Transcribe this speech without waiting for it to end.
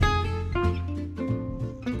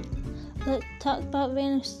talk about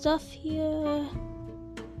random stuff here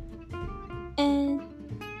and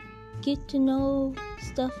get to know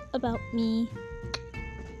stuff about me.